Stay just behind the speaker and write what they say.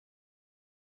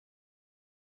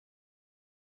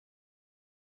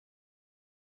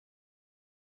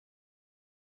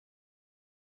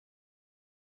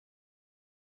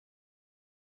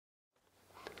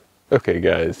Okay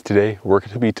guys, today we're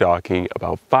going to be talking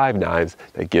about 5 knives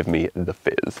that give me the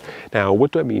fizz. Now,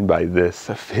 what do I mean by this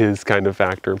fizz kind of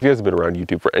factor? If you guys have been around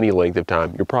YouTube for any length of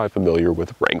time, you're probably familiar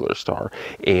with Wrangler Star,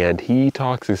 and he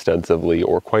talks extensively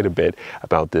or quite a bit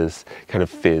about this kind of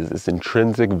fizz, this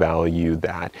intrinsic value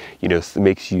that,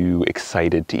 makes you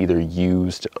excited to either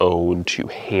use, to own, to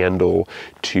handle,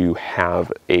 to have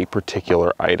a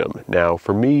particular item. Now,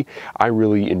 for me, I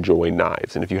really enjoy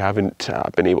knives, and if you haven't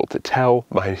been able to tell,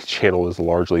 my channel is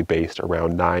largely based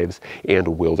around knives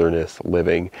and wilderness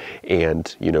living.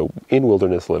 And in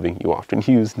wilderness living, you often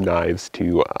use knives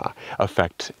to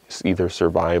affect either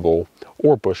survival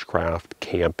or bushcraft,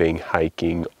 camping,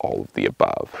 hiking, all of the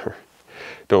above.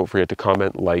 Don't forget to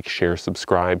comment, like, share,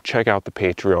 subscribe, check out the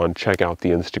Patreon, check out the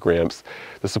Instagrams.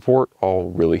 The support all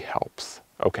really helps.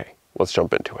 Okay, let's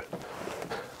jump into it.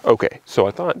 Okay, so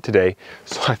I thought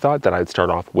that I'd start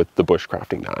off with the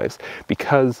bushcrafting knives,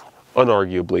 because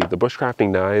unarguably, the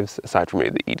bushcrafting knives, aside from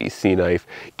maybe the EDC knife,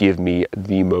 give me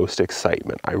the most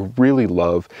excitement. I really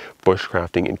love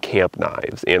bushcrafting and camp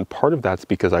knives, and part of that's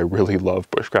because I really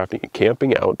love bushcrafting and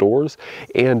camping outdoors,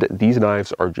 and these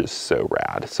knives are just so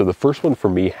rad. So the first one for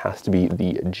me has to be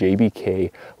the JBK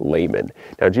Layman.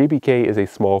 Now, JBK is a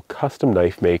small custom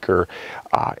knife maker,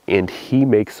 and he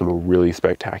makes some really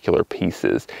spectacular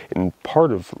pieces, and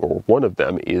one of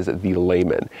them is the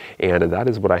Layman, and that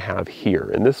is what I have here.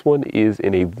 And this one is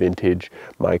in a vintage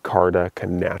micarta,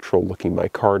 kind of natural looking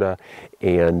micarta,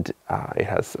 and it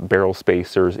has barrel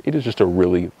spacers. It is just a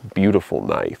really beautiful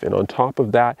knife, and on top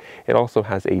of that, it also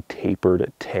has a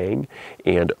tapered tang,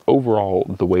 and overall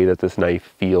the way that this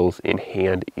knife feels in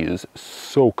hand is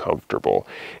so comfortable.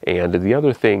 And the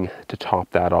other thing to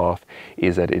top that off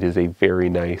is that it is a very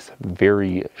nice,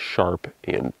 very sharp,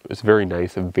 and it's very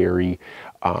nice, very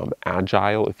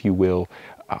agile, if you will,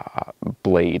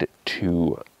 blade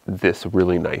to this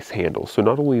really nice handle. So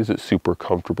not only is it super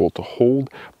comfortable to hold,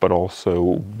 but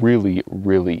also really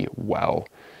well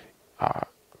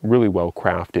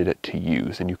crafted to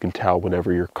use. And you can tell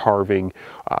whenever you're carving,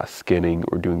 skinning,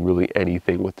 or doing really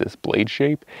anything with this blade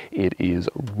shape, it is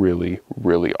really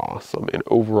awesome. And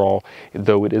overall,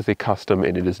 though it is a custom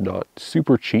and it is not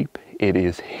super cheap, it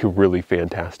is a really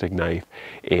fantastic knife,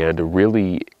 and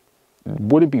really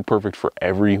wouldn't be perfect for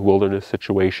every wilderness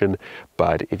situation,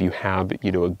 but if you have,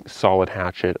 a solid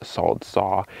hatchet, a solid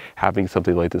saw, having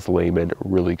something like this Layman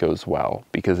really goes well,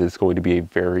 because it's going to be a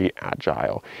very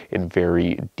agile and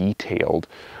very detailed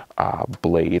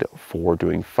blade for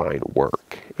doing fine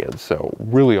work. And so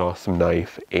really awesome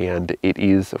knife, and it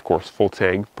is of course full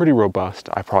tang, pretty robust.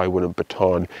 I probably wouldn't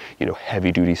baton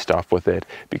heavy duty stuff with it,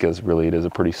 because really it is a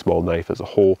pretty small knife as a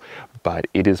whole, but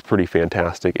it is pretty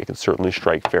fantastic. It can certainly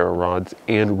strike ferro rods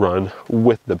and run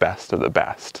with the best of the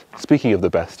best. Speaking of the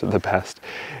best of the best,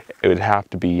 it would have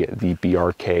to be the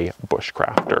BRK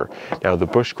Bushcrafter. Now, the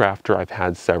Bushcrafter, I've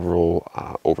had several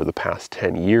over the past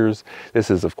 10 years. This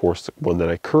is, of course, one that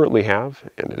I currently have,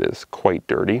 and it is quite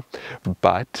dirty,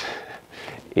 but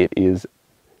it is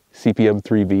CPM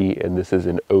 3V, and this is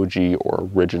an OG or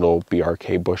original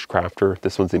BRK Bushcrafter.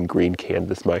 This one's in green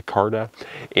canvas micarta,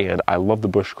 and I love the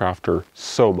Bushcrafter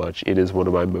so much. It is one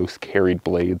of my most carried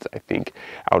blades, I think,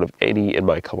 out of any in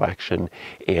my collection,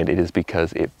 and it is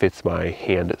because it fits my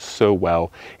hand so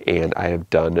well, and I have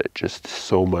done just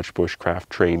so much bushcraft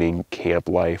training, camp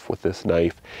life with this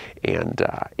knife, and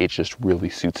it just really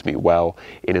suits me well.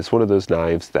 And it's one of those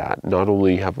knives that not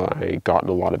only have I gotten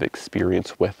a lot of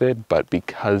experience with it, but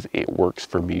because it works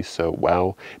for me so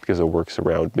well, because it works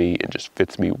around me and just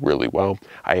fits me really well,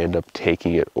 I end up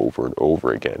taking it over and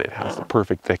over again. It has the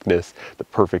perfect thickness, the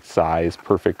perfect size,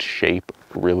 perfect shape,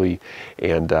 really,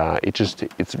 and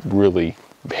it's really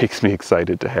makes me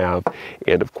excited to have,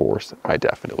 and of course, I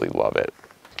definitely love it.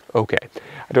 Okay,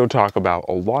 I don't talk about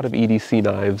a lot of EDC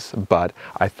knives, but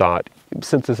I thought,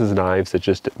 since this is knives that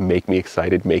just make me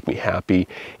excited, make me happy,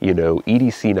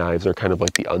 EDC knives are kind of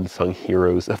like the unsung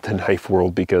heroes of the knife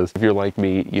world, because if you're like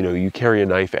me, you carry a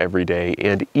knife every day,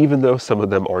 and even though some of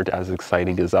them aren't as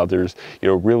exciting as others,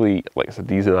 really, like I said,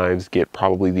 these knives get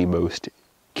probably the most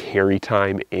carry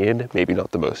time in, maybe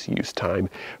not the most use time,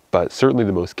 but certainly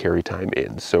the most carry time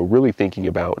in. So really thinking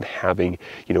about having,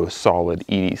 a solid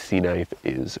EDC knife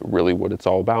is really what it's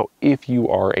all about if you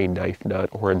are a knife nut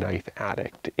or a knife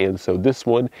addict. And so this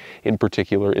one in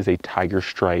particular is a Tiger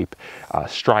Stripe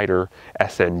Strider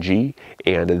SNG,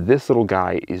 and this little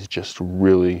guy is just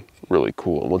really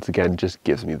cool. And once again, just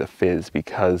gives me the fizz,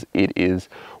 because it is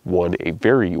a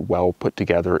very well put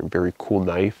together and very cool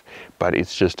knife, but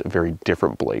it's just a very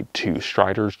different blade too.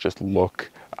 Striders just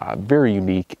look very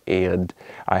unique, and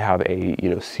I have a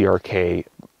CRK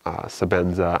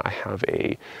Sabenza, I have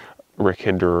a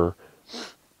Hinder.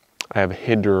 I have a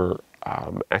Hinder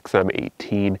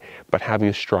XM18, but having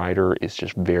a Strider is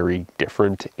just very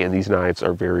different, and these knives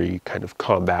are very kind of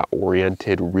combat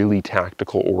oriented, really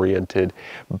tactical oriented,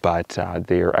 but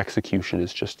their execution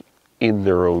is just in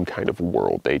their own kind of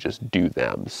world. They just do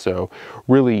them. So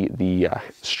really the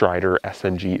Strider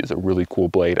SNG is a really cool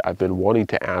blade. I've been wanting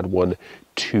to add one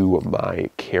to my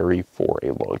carry for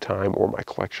a long time, or my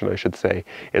collection I should say,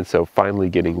 and so finally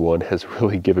getting one has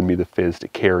really given me the fizz to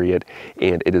carry it,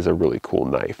 and it is a really cool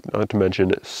knife. Not to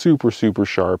mention super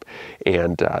sharp,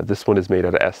 and this one is made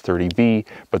out of S30V,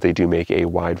 but they do make a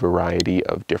wide variety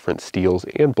of different steels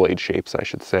and blade shapes I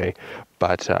should say.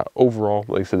 But overall,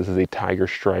 like I said, this is a tiger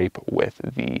stripe with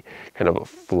the kind of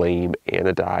flame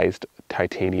anodized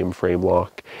titanium frame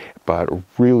lock, but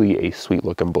really a sweet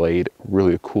looking blade,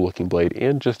 really a cool looking blade,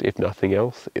 and just if nothing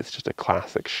else, it's just a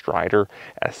classic Strider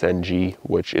SNG,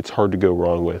 which it's hard to go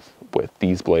wrong with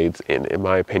these blades. And in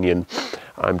my opinion,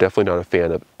 I'm definitely not a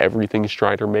fan of everything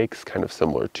Strider makes, kind of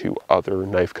similar to other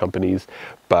knife companies,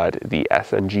 but the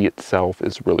SNG itself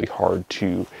is really hard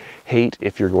to hate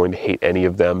if you're going to hate any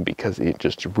of them, because it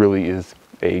just really is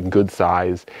a good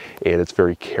size, and it's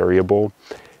very carryable.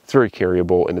 It's very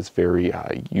carryable, and it's very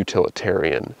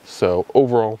utilitarian. So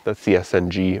overall, that's the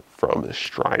SNG from the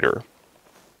Strider.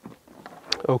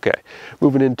 Okay,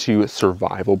 moving into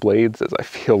survival blades, as I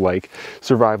feel like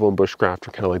survival and bushcraft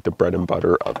are kind of like the bread and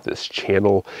butter of this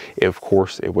channel. Of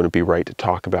course, it wouldn't be right to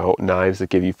talk about knives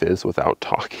that give you fizz without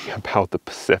talking about the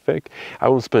Pacific. I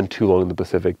won't spend too long in the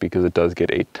Pacific because it does get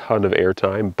a ton of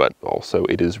airtime, but also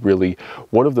it is really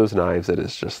one of those knives that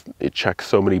is just, it checks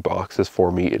so many boxes for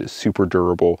me. It is super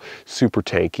durable, super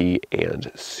tanky,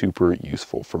 and super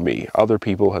useful for me. Other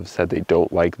people have said they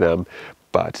don't like them,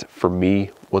 but for me,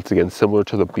 once again, similar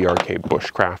to the BRK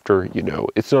Bushcrafter, you know,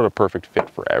 it's not a perfect fit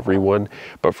for everyone,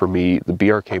 but for me, the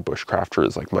BRK Bushcrafter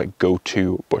is like my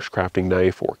go-to bushcrafting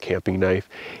knife or camping knife,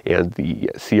 and the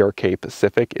CRK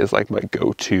Pacific is like my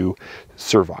go-to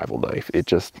survival knife.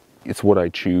 It's what I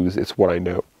choose, it's what I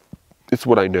know. It's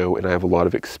what I know, and I have a lot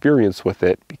of experience with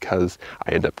it because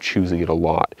I end up choosing it a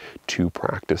lot to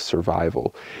practice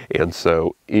survival. And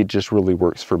so it just really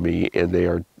works for me, and they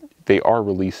are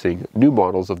releasing new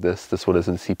models of this. This one is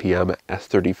in CPM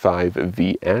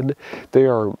S35VN. They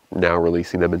are now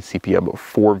releasing them in CPM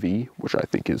 4V, which I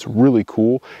think is really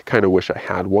cool. Kind of wish I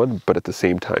had one, but at the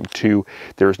same time too,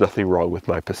 there's nothing wrong with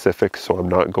my Pacific, so I'm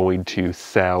not going to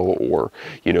sell or,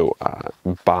 you know,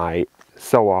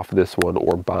 sell off this one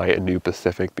or buy a new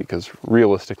Pacific, because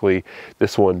realistically,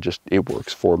 this one just, it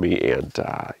works for me, and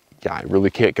yeah, I really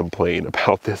can't complain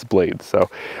about this blade. So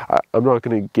I'm not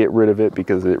going to get rid of it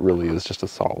because it really is just a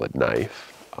solid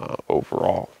knife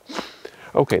overall.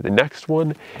 Okay, the next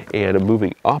one, and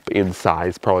moving up in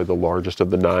size, probably the largest of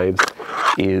the knives,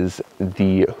 is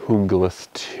the Hungles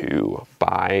 2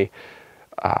 by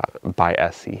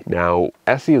Essie. Now,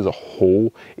 Essie as a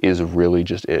whole is really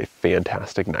just a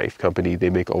fantastic knife company. They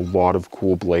make a lot of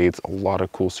cool blades, a lot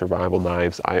of cool survival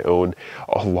knives. I own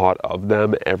a lot of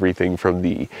them, everything from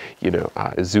the, you know,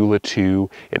 Zula 2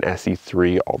 and Essie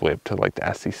 3 all the way up to like the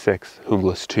Essie 6,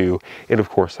 Hungles 2, and of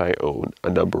course I own a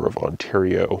number of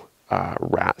Ontario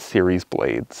Rat series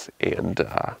blades and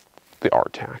the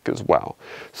RTAC as well.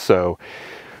 So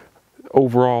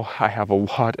overall, I have a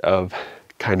lot of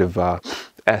kind of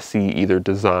Essie either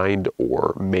designed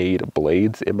or made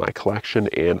blades in my collection,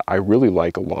 and I really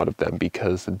like a lot of them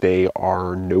because they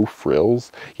are no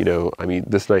frills. You know, I mean,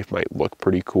 this knife might look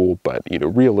pretty cool, but you know,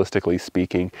 realistically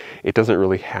speaking, it doesn't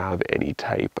really have any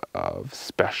type of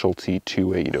specialty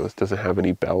to it. You know, it doesn't have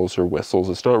any bells or whistles.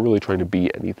 It's not really trying to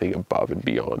be anything above and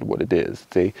beyond what it is.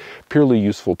 It's a purely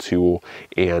useful tool,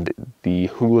 and the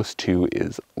Hungles 2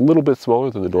 is a little bit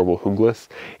smaller than the normal Hungles,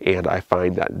 and I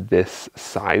find that this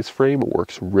size frame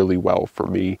works really well for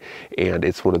me, and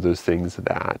it's one of those things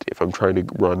that if I'm trying to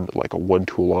run like a one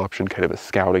tool option, kind of a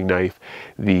scouting knife,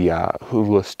 the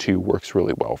Hungles 2 works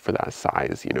really well for that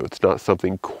size. You know, it's not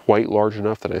something quite large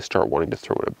enough that I start wanting to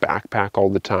throw in a backpack all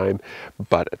the time,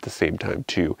 but at the same time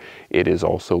too, it is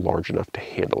also large enough to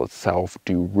handle itself,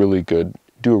 do a really good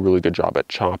job at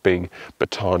chopping,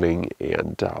 batoning,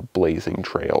 and blazing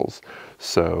trails.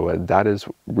 So that is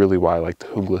really why I like the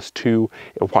Hungles 2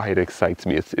 and why it excites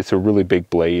me. It's a really big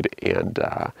blade, and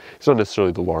it's not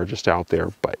necessarily the largest out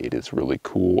there, but it is really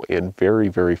cool and very,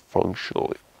 very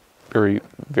functional. Very,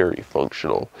 very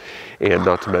functional. And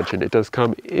not to mention, it does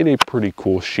come in a pretty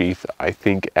cool sheath. I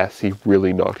think Essie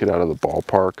really knocked it out of the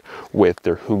ballpark with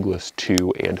their Hungles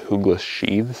 2 and Hungles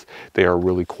sheaths. They are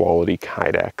really quality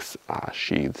Kydex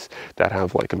sheaths that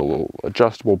have like a little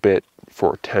adjustable bit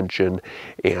for tension,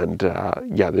 and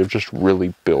yeah, they're just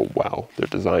really built well. They're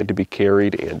designed to be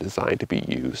carried and designed to be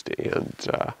used, and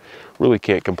really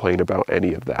can't complain about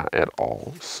any of that at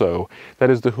all. So that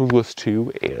is the Hoongless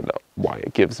 2 and why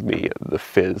it gives me the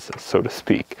fizz, so to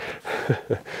speak.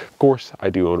 Of course, I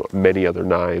do own many other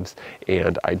knives,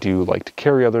 and I do like to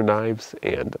carry other knives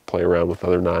and play around with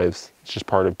other knives. It's just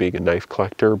part of being a knife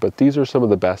collector, but these are some of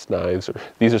the best knives, or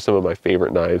these are some of my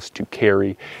favorite knives to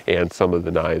carry, and some of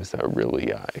the knives that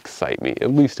really excite me,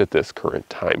 at least at this current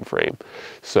time frame.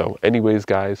 So anyways,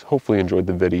 guys, hopefully you enjoyed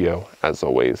the video. As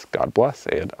always, God bless,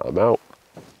 and I'm out.